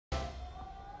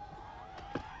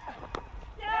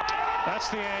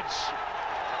That's the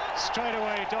edge. Straight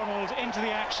away, Donald into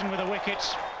the action with a wicket.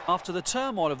 After the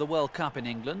turmoil of the World Cup in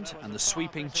England and the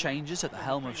sweeping changes at the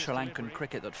helm of Sri Lankan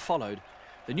cricket that followed,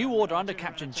 the new order under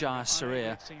captain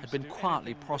Jayasuriya had been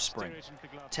quietly prospering.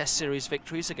 Test series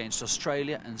victories against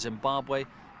Australia and Zimbabwe,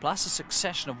 plus a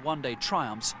succession of one-day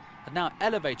triumphs, had now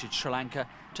elevated Sri Lanka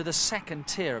to the second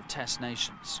tier of Test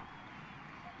nations.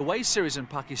 The away series in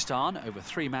Pakistan over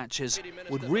 3 matches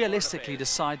would realistically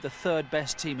decide the third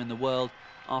best team in the world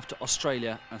after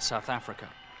Australia and South Africa.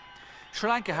 Sri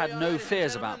Lanka had no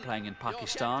fears about playing in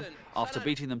Pakistan after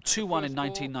beating them 2-1 in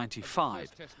 1995,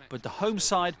 but the home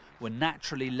side were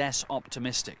naturally less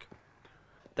optimistic.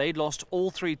 They'd lost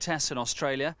all 3 tests in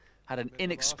Australia, had an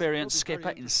inexperienced skipper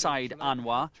in Saeed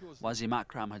Anwar, Wasim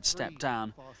Akram had stepped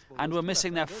down, and were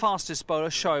missing their fastest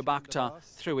bowler Shoaib Akhtar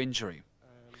through injury.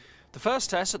 The first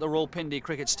test at the Rawalpindi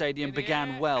Cricket Stadium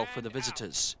began well for the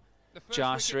visitors.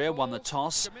 Jayasuriya won the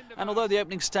toss, and although the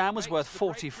opening stand was worth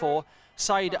 44,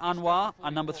 Saeed Anwar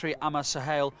and number 3 Aamer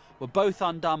Sohail were both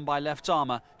undone by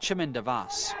left-armer Chaminda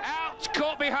Vaas. Out,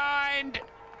 caught behind.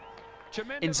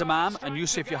 Inzamam and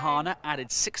Yousuf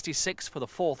added 66 for the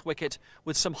 4th wicket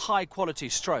with some high-quality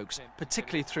strokes,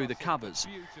 particularly through the covers,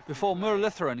 before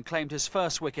Muralidaran claimed his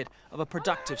first wicket of a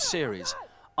productive series,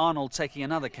 Arnold taking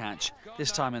another catch,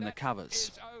 this time in the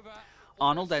covers.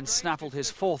 Arnold then snaffled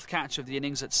his 4th catch of the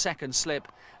innings at second slip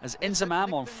as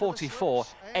Inzamam on 44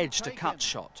 edged a cut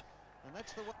shot.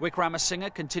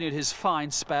 Wickramasinghe continued his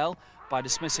fine spell by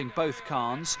dismissing both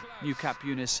Khans, Waqar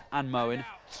Younis and Moin,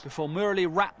 before Murali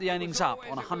wrapped the innings up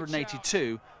on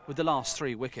 182 with the last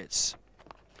 3 wickets.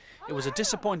 It was a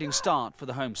disappointing start for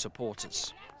the home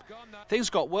supporters. Things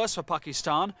got worse for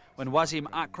Pakistan when Wasim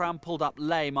Akram pulled up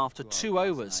lame after 2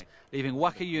 overs, leaving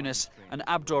Waqar Younis and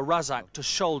Abdul Razzaq to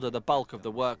shoulder the bulk of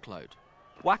the workload.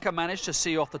 Waqar managed to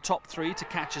see off the top 3 to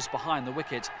catches behind the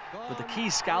wicket, but the key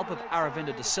scalp of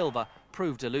Aravinda de Silva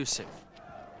proved elusive.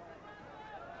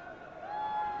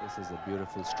 This is a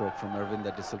beautiful stroke from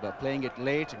Aravinda de Silva, playing it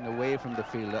late and away from the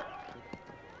fielder.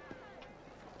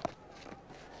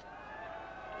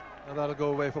 And that'll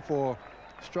go away for 4.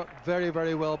 Struck very,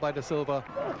 very well by De Silva.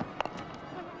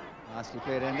 Nicely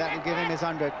played, and that will give him his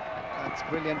 100. That's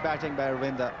brilliant batting by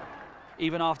Aravinda.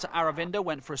 Even after Aravinda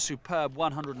went for a superb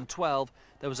 112,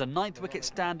 there was a 9th wicket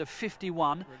stand of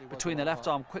 51 between the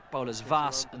left-arm quick bowlers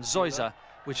Vaas and Zoysa,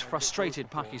 which frustrated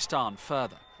Pakistan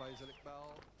further.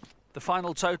 The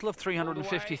final total of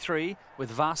 353,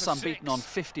 with Vaas unbeaten on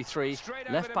 53,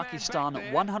 left Pakistan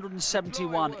at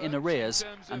 171 in arrears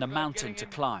and a mountain to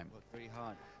climb.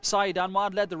 Saeed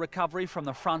Anwar led the recovery from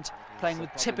the front, playing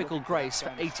with typical grace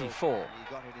for 84.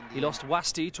 He lost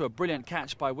Wasti to a brilliant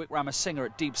catch by Wickramasinghe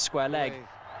at deep square leg.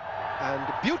 And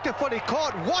beautifully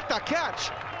caught. What a catch!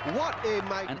 What a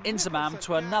magnificent... And Inzamam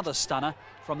to another stunner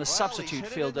from the substitute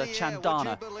fielder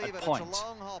Chandana at point.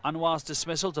 Anwar's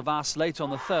dismissal to Vaas late on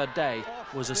the 3rd day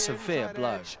was a severe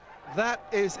blow. That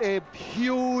is a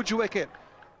huge wicket.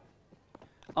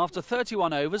 After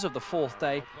 31 overs of the 4th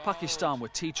day, Pakistan were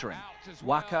teetering.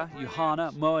 Waqar,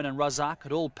 Younis, Moin and Razzaq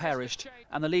had all perished,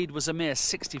 and the lead was a mere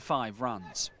 65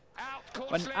 runs.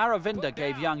 When Aravinda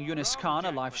gave young Younis Khan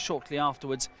a life shortly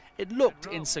afterwards, it looked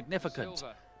insignificant,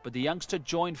 but the youngster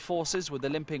joined forces with the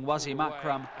limping Wasim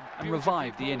Akram and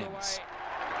revived the innings.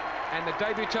 And the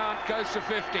debutant goes to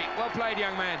 50. Well played,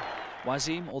 young man.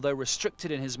 Wasim, although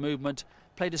restricted in his movement,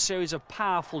 played a series of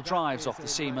powerful drives off the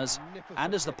seamers,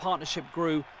 and as the partnership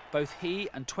grew, both he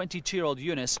and 22-year-old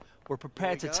Younis were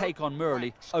prepared to take on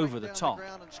Murali over the top.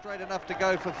 Straight enough to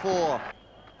go for 4.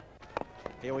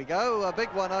 Here we go, a big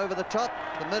one over the top.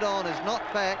 The mid-on is not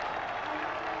back.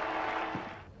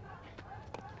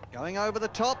 Going over the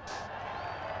top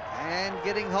and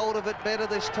getting hold of it better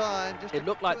this time. It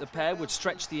looked like the pair would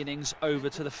stretch the innings over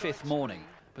to the 5th morning,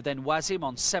 but then Wasim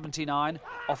on 79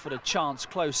 offered a chance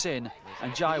close in,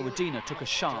 and Jayawardene took a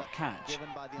sharp catch.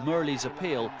 Murali's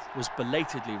appeal was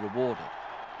belatedly rewarded.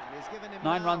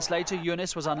 9 runs later,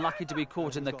 Younis was unlucky to be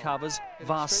caught in the covers,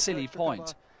 Vaas' silly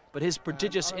point, but his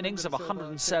prodigious innings of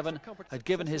 107 had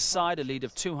given his side a lead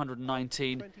of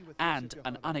 219 and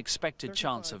an unexpected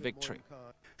chance of victory.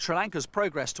 Sri Lanka's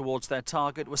progress towards their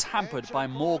target was hampered by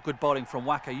more good bowling from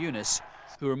Waqar Younis,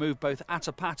 who removed both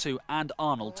Atapattu and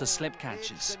Arnold to slip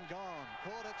catches.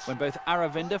 When both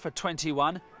Aravinda for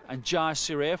 21 and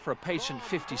Jayasuriya for a patient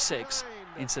 56,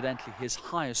 incidentally his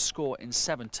highest score in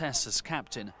 7 tests as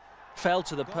captain, fell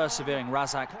to the persevering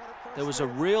Razzaq, there was a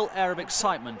real air of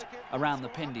excitement around the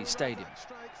Pindi Stadium.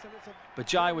 But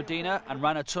Jayawardene and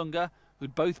Ranatunga,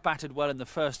 who'd both batted well in the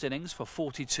first innings for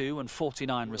 42 and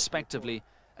 49 respectively,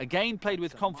 again played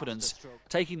with confidence,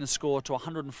 taking the score to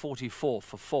 144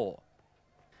 for 4.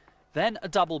 Then a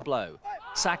double blow.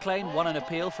 Saqlain won an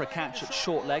appeal for a catch at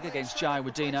short leg against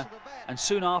Jayawardene, and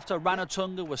soon after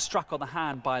Ranatunga was struck on the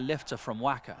hand by a lifter from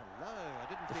Waqar.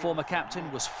 The former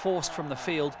captain was forced from the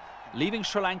field, leaving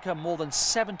Sri Lanka more than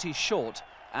 70 short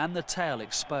and the tail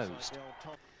exposed.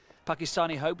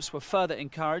 Pakistani hopes were further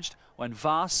encouraged when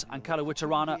Vaas and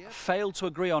Kaluwitharana failed to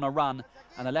agree on a run,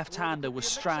 and the left-hander was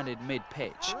stranded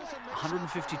mid-pitch,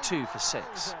 152 for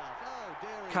 6.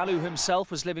 Kalu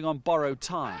himself was living on borrowed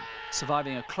time,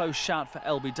 surviving a close shout for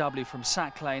LBW from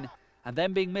Saqlain and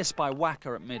then being missed by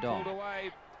Waqar at mid-on.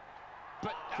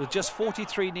 With just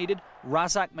 43 needed,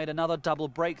 Razzaq made another double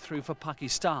breakthrough for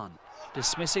Pakistan,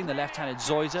 dismissing the left-handed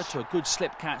Zoysa to a good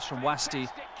slip catch from Wasti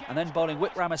and then bowling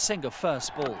Wickramasinghe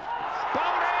first ball.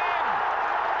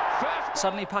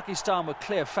 Suddenly Pakistan were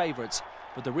clear favourites,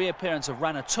 but the reappearance of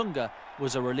Ranatunga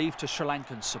was a relief to Sri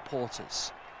Lankan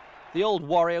supporters. The old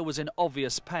warrior was in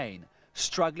obvious pain,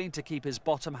 struggling to keep his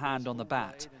bottom hand on the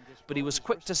bat, but he was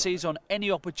quick to seize on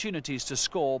any opportunities to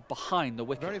score behind the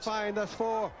wicket. Very fine, that's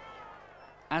 4.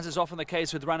 As is often the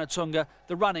case with Ranatunga,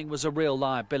 the running was a real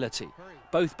liability.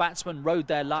 Both batsmen rode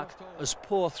their luck as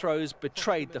poor throws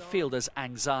betrayed the fielder's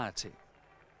anxiety.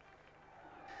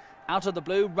 Out of the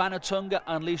blue, Ranatunga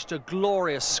unleashed a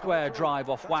glorious square drive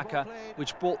off Waqar,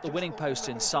 which brought the winning post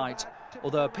in sight,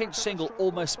 although a pinch single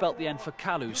almost spelt the end for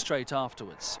Kalu straight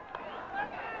afterwards.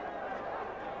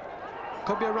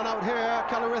 Could be a run out here.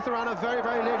 Kaluwitharana very,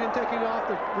 very late in taking off.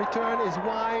 The return is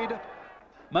wide.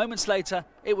 Moments later,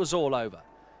 it was all over.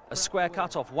 A square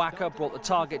cut off Waqar brought the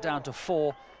target down to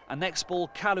 4, and next ball,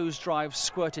 Kalu's drive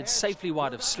squirted safely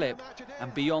wide of slip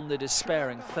and beyond the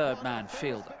despairing third-man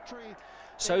fielder.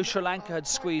 So Sri Lanka had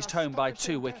squeezed home by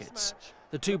 2 wickets.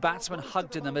 The 2 batsmen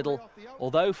hugged in the middle,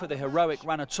 although for the heroic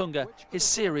Ranatunga, his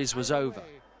series was over.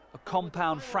 A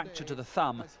compound fracture to the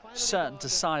thumb, certain to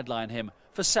sideline him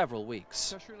for several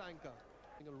weeks.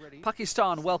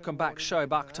 Pakistan welcomed back Shoaib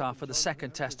Akhtar for the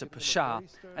second test at Peshawar,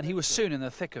 and he was soon in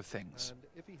the thick of things.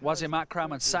 Wasim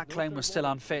Akram and Saqlain were still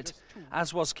unfit,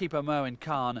 as was keeper Moin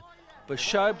Khan, but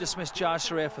Shoaib dismissed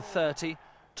Jayasuriya for 30,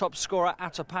 top scorer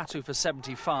Atapattu for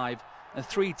 75, and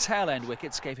 3 tail-end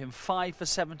wickets gave him 5 for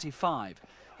 75,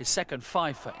 his second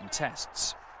 5-for in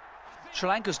tests. Sri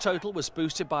Lanka's total was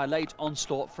boosted by a late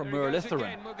onslaught from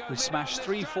Muralidaran, who smashed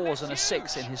 3 4s and a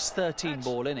 6 in his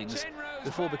 13-ball innings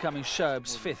before becoming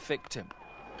Shoaib's 5th victim.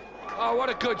 Oh, what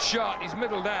a good shot. He's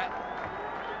middled that.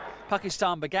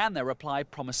 Pakistan began their reply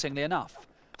promisingly enough.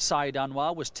 Saeed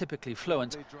Anwar was typically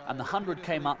fluent, and the 100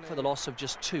 came up for the loss of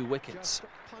just 2 wickets.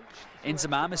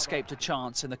 Inzamam escaped a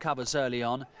chance in the covers early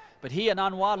on, but he and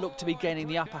Anwar looked to be gaining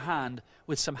the upper hand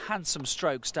with some handsome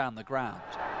strokes down the ground.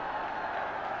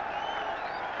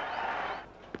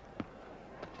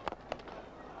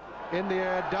 In the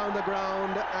air, down the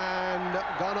ground,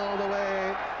 and gone all the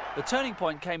way. The turning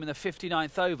point came in the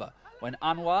 59th over, when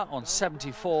Anwar, on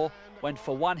 74, went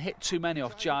for 1 hit too many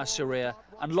off Jayasuriya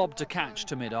and lobbed a catch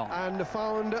to mid-on. And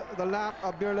found the lap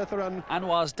of Muralidaran.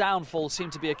 Anwar's downfall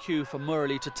seemed to be a cue for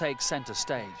Murali to take centre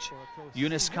stage.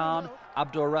 Younis Khan,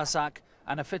 Abdul Razzaq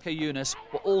and Waqar Younis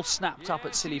were all snapped up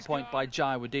at silly point by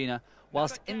Jayawardene,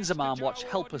 whilst Inzamam watched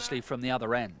helplessly from the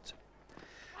other end.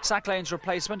 Saqlain's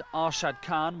replacement, Arshad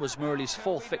Khan, was Murali's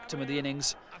 4th victim of the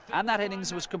innings, and that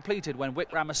innings was completed when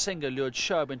Wickramasinghe lured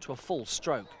Shoaib into a full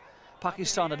stroke.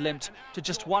 Pakistan had limped to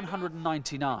just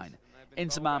 199,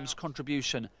 Inzamam's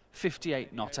contribution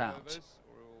 58 not out.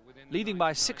 Leading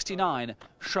by 69,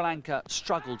 Sri Lanka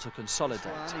struggled to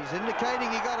consolidate. He's indicating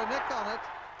he got a nick on it.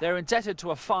 They're indebted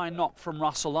to a fine knock from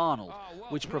Russel Arnold,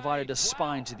 which provided a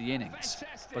spine to the innings.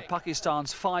 But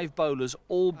Pakistan's 5 bowlers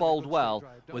all bowled well,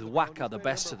 with Waqar the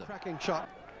best of them. Cracking shot.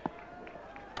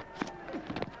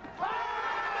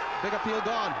 Big appeal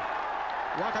gone.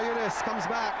 Waqar Younis comes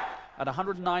back. At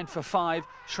 109 for 5,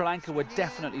 Sri Lanka were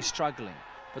definitely struggling,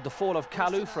 but the fall of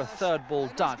Kalu for a 3rd ball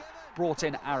duck brought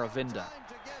in Aravinda.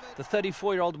 The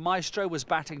 34-year-old maestro was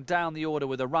batting down the order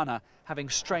with a runner, having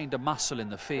strained a muscle in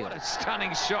the field. What a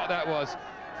stunning shot that was.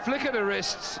 Flick of the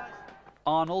wrists.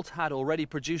 Arnold had already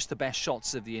produced the best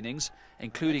shots of the innings,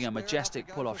 including a majestic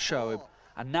pull-off Shoaib,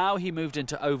 and now he moved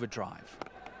into overdrive.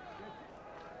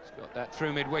 He's got that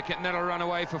through mid-wicket, and that'll run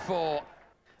away for 4.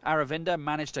 Aravinda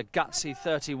managed a gutsy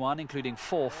 31, including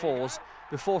 4 4s,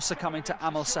 before succumbing to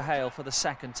Aamer Sohail for the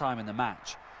 2nd time in the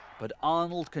match. But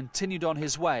Arnold continued on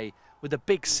his way with a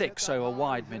big 6 over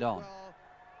wide mid-on.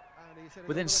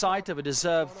 Within sight of a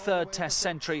deserved 3rd Test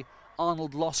century,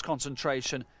 Arnold lost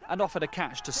concentration and offered a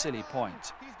catch to silly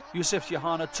point. Yusuf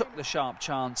Johanna took the sharp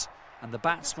chance, and the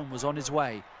batsman was on his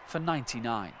way for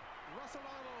 99.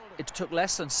 It took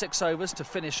less than 6 overs to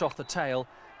finish off the tail,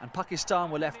 and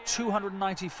Pakistan were left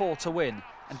 294 to win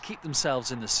and keep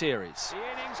themselves in the series. The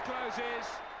innings closes.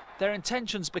 Their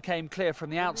intentions became clear from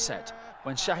the outset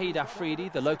when Shahid Afridi,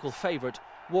 the local favourite,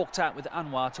 walked out with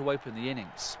Anwar to open the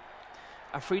innings.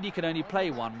 Afridi could only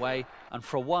play one way, and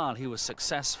for a while he was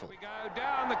successful. We go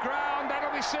down the ground,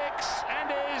 that'll be 6, and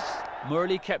is.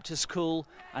 Murali kept his cool,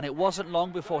 and it wasn't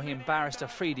long before he embarrassed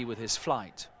Afridi with his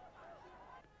flight.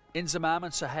 Inzamam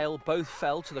and Sohail both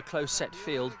fell to the close-set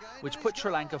field, which put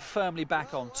Sri Lanka firmly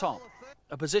back on top,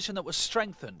 a position that was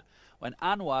strengthened when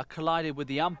Anwar collided with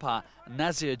the umpire,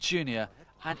 Nazir Jr.,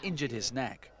 and injured his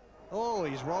neck. Oh,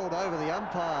 he's rolled over the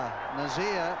umpire,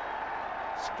 Nazir,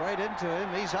 straight into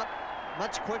him. He's up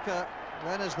much quicker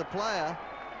than is the player.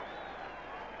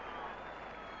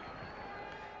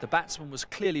 The batsman was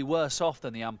clearly worse off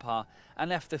than the umpire and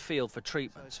left the field for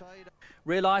treatment.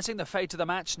 Realising the fate of the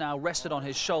match now rested on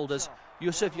his shoulders,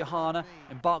 Yusuf Yohana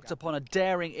embarked upon a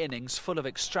daring innings full of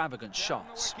extravagant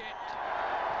shots.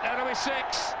 That'll be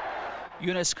 6.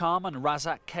 Younis Khan and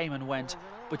Razzaq came and went,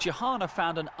 but Yohana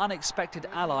found an unexpected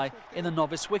ally in the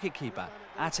novice wicketkeeper,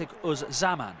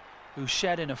 Atiq-uz-Zaman, who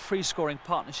shared in a free-scoring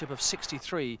partnership of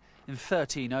 63 in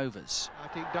 13 overs.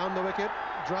 Atiq down the wicket,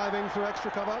 driving through extra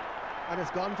cover, and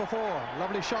it's gone for 4.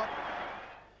 Lovely shot.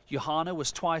 Yohana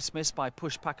was twice missed by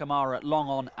Pushpakumara at long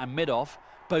on and mid-off,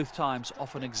 both times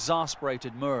off an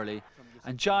exasperated Murali,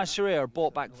 and Jayasuriya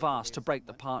brought back Vaas to break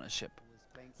the partnership.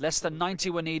 Less than 90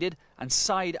 were needed, and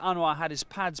Saeed Anwar had his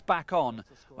pads back on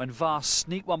when Vaas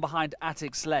sneaked one behind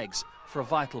Atiq's legs for a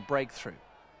vital breakthrough.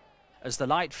 As the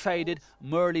light faded,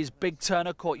 Murali's big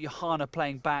turner caught Yohana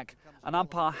playing back, and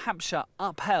umpire Hampshire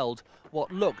upheld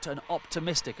what looked an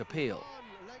optimistic appeal.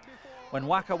 When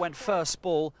Waqar went first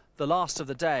ball, the last of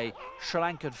the day, Sri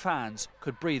Lankan fans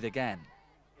could breathe again.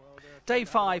 Day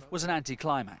 5 was an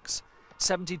anticlimax.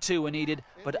 72 were needed,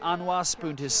 but Anwar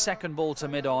spooned his second ball to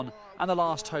mid-on, and the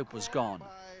last hope was gone.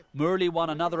 Murali won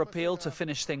another appeal to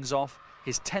finish things off,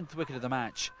 his 10th wicket of the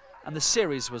match, and the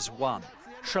series was won.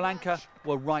 Sri Lanka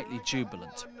were rightly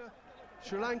jubilant.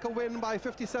 Sri Lanka win by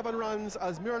 57 runs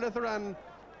as Muralidaran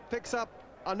picks up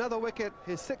another wicket,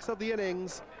 his 6th of the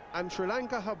innings, and Sri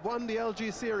Lanka have won the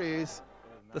LG series.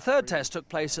 The third test took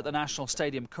place at the National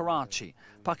Stadium, Karachi,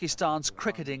 Pakistan's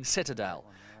cricketing citadel,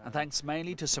 and thanks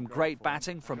mainly to some great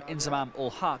batting from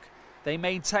Inzamam-ul-haq, they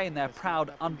maintained their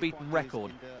proud unbeaten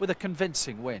record with a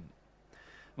convincing win.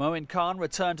 Moin Khan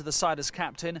returned to the side as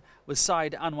captain, with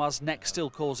Saeed Anwar's neck still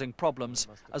causing problems,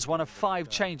 as one of 5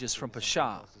 changes from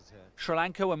Peshawar. Sri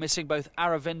Lanka were missing both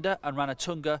Aravinda and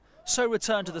Ranatunga, so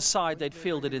returned to the side they'd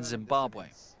fielded in Zimbabwe.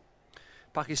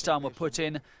 Pakistan were put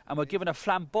in and were given a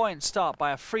flamboyant start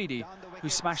by Afridi, who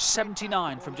smashed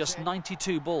 79 from just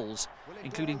 92 balls,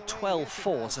 including 12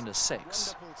 fours and a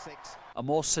 6. A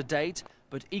more sedate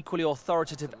but equally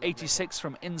authoritative 86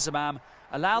 from Inzamam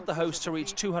allowed the hosts to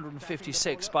reach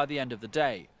 256 by the end of the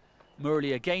day.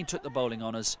 Murali again took the bowling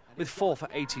honours with 4 for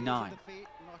 89.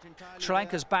 Sri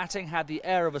Lanka's batting had the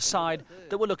air of a side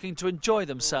that were looking to enjoy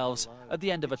themselves at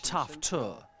the end of a tough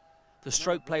tour. The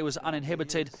stroke play was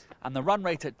uninhibited and the run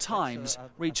rate at times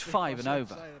reached 5 and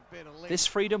over. This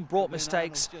freedom brought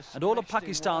mistakes and all of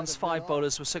Pakistan's 5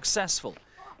 bowlers were successful,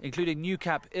 including new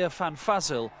cap Irfan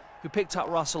Fazil, who picked up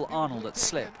Russel Arnold at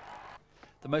slip.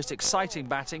 The most exciting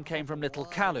batting came from little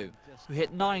Kalu, who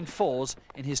hit 9 fours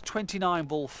in his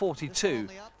 29-ball 42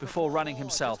 before running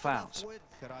himself out.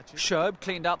 Shoaib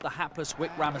cleaned up the hapless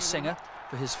Wickramasinghe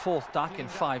for his 4th duck in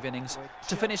 5 innings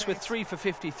to finish with 3 for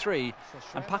 53,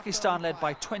 and Pakistan led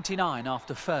by 29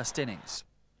 after first innings.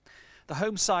 The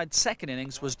home side's second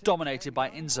innings was dominated by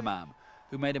Inzamam,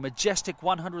 who made a majestic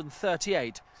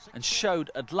 138 and showed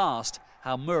at last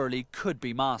how Murali could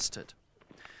be mastered.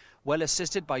 Well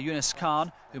assisted by Younis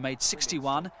Khan, who made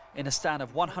 61 in a stand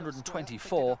of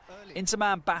 124,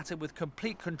 Inzamam batted with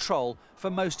complete control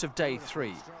for most of day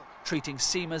 3, treating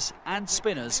seamers and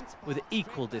spinners with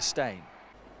equal disdain.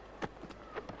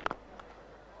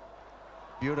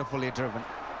 Beautifully driven.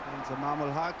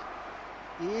 Inzamam-ul-haq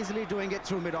easily doing it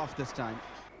through mid-off this time.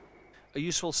 A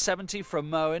useful 70 from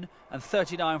Moin and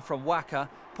 39 from Waqar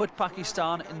put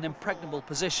Pakistan in an impregnable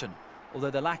position,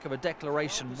 although the lack of a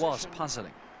declaration was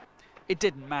puzzling. It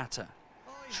didn't matter.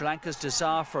 Sri Lanka's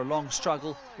desire for a long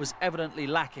struggle was evidently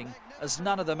lacking, as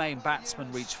none of the main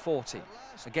batsmen reached 40.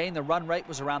 Again, the run rate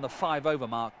was around the 5-over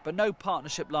mark, but no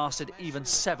partnership lasted even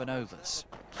 7 overs.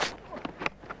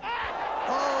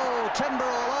 Oh, timber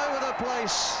all over the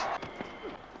place.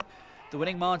 The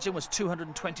winning margin was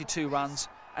 222 runs,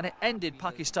 and it ended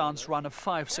Pakistan's run of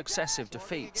 5 successive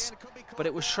defeats. But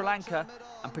it was Sri Lanka,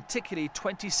 and particularly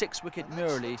 26-wicket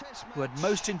Murali, who had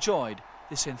most enjoyed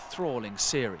this enthralling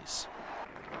series.